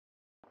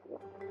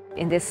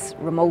in this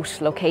remote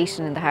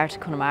location in the heart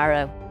of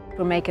Conamara,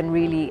 we're making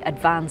really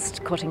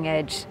advanced,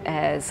 cutting-edge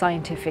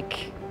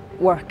scientific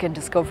work and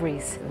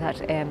discoveries that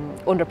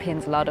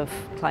underpins a lot of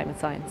climate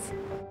science.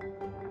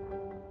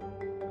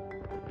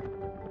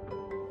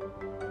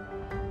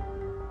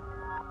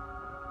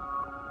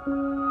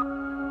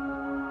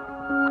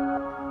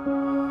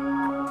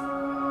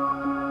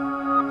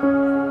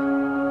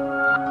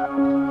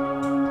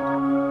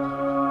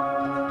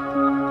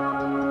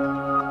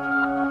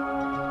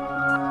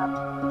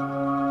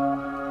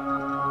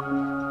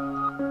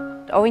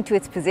 Owing to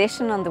its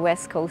position on the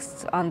west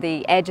coast, on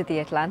the edge of the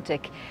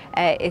Atlantic,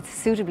 it's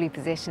suitably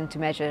positioned to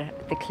measure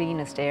the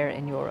cleanest air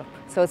in Europe.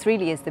 So it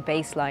really is the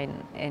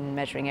baseline in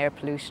measuring air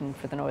pollution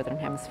for the Northern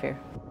Hemisphere.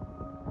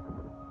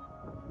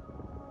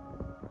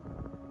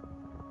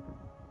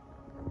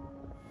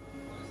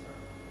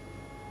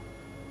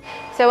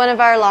 So one of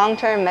our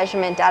long-term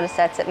measurement data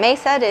sets at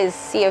MESED is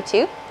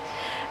CO2.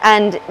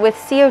 And with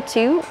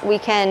CO2, we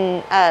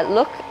can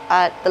look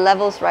at the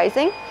levels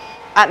rising.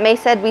 At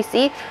MESED, we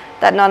see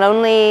that not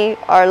only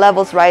are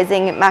levels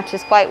rising, it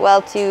matches quite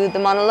well to the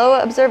Mauna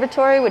Loa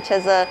Observatory, which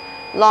has a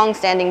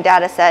long-standing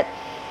data set.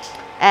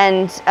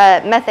 And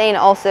methane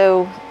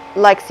also,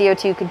 like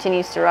CO2,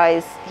 continues to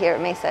rise here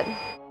at MESED.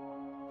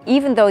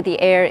 Even though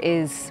the air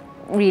is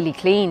really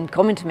clean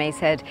coming to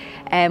MESED,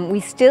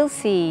 we still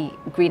see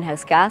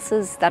greenhouse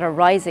gases that are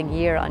rising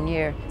year on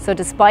year. So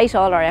despite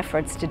all our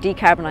efforts to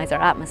decarbonise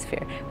our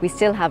atmosphere, we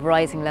still have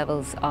rising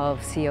levels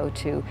of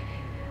CO2.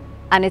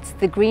 And it's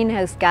the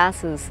greenhouse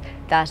gases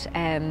that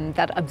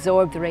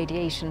absorb the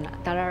radiation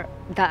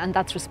and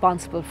that's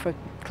responsible for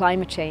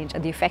climate change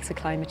and the effects of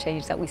climate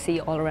change that we see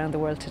all around the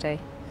world today.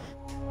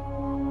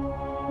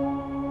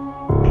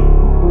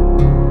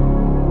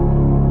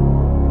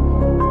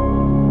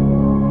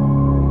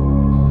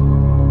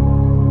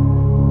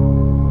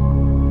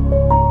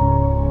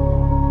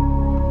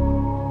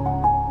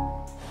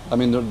 I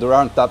mean, there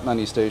aren't that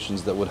many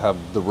stations that would have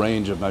the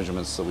range of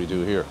measurements that we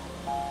do here.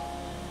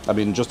 I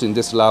mean, just in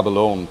this lab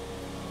alone,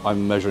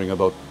 I'm measuring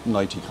about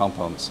 90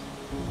 compounds.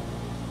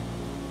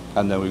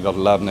 And then we've got a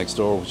lab next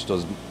door which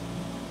does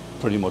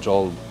pretty much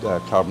all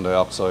carbon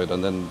dioxide.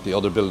 And then the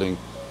other building,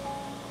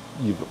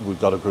 we've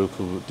got a group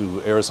who do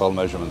aerosol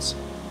measurements.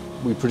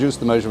 We produce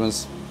the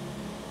measurements,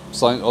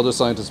 other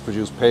scientists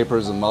produce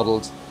papers and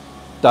models.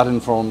 That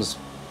informs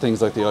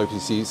things like the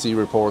IPCC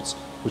reports,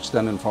 which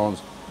then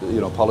informs,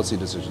 policy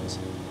decisions.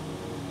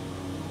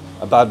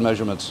 A bad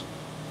measurement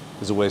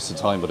is a waste of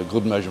time, but a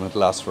good measurement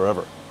lasts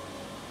forever.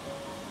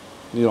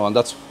 And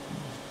that's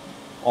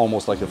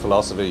almost like a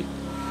philosophy.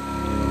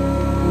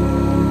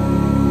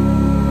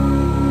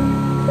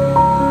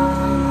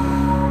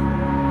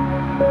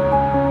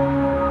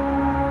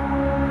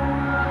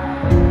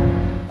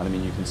 And I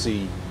mean, you can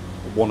see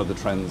one of the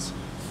trends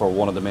for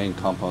one of the main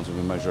compounds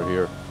we measure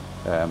here.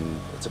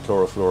 It's a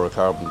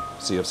chlorofluorocarbon,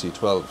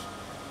 CFC12.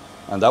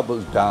 And that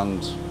was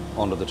banned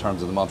under the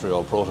terms of the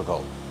Montreal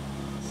Protocol.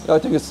 I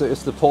think it's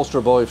the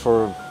poster boy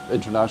for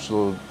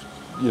international,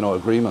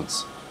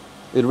 agreements.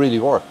 It really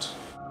worked.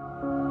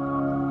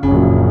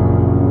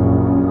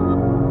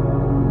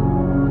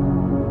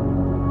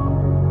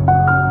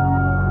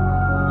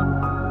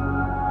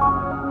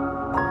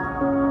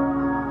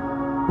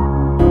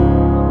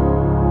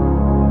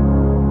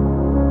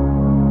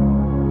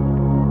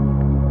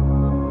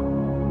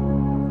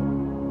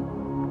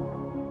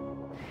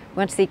 We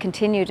want to see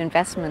continued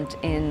investment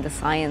in the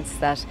science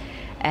that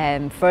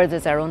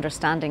furthers our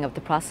understanding of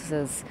the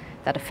processes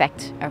that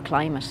affect our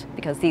climate,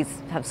 because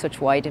these have such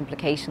wide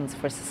implications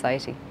for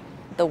society.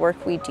 The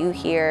work we do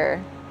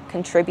here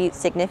contributes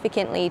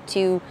significantly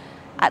to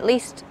at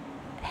least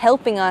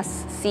helping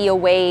us see a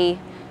way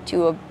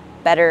to a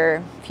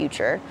better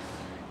future.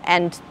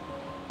 And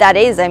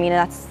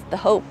that's the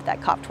hope,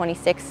 that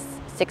COP26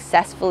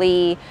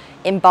 successfully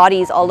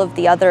embodies all of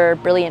the other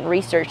brilliant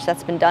research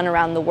that's been done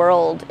around the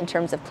world in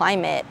terms of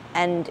climate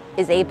and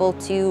is able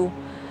to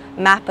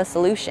map a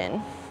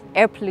solution.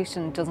 Air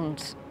pollution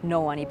doesn't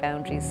know any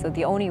boundaries, so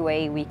the only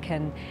way we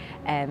can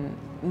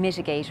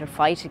mitigate or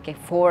fight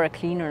for a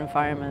cleaner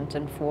environment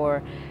and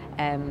for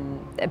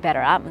a better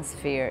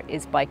atmosphere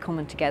is by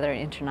coming together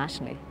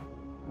internationally.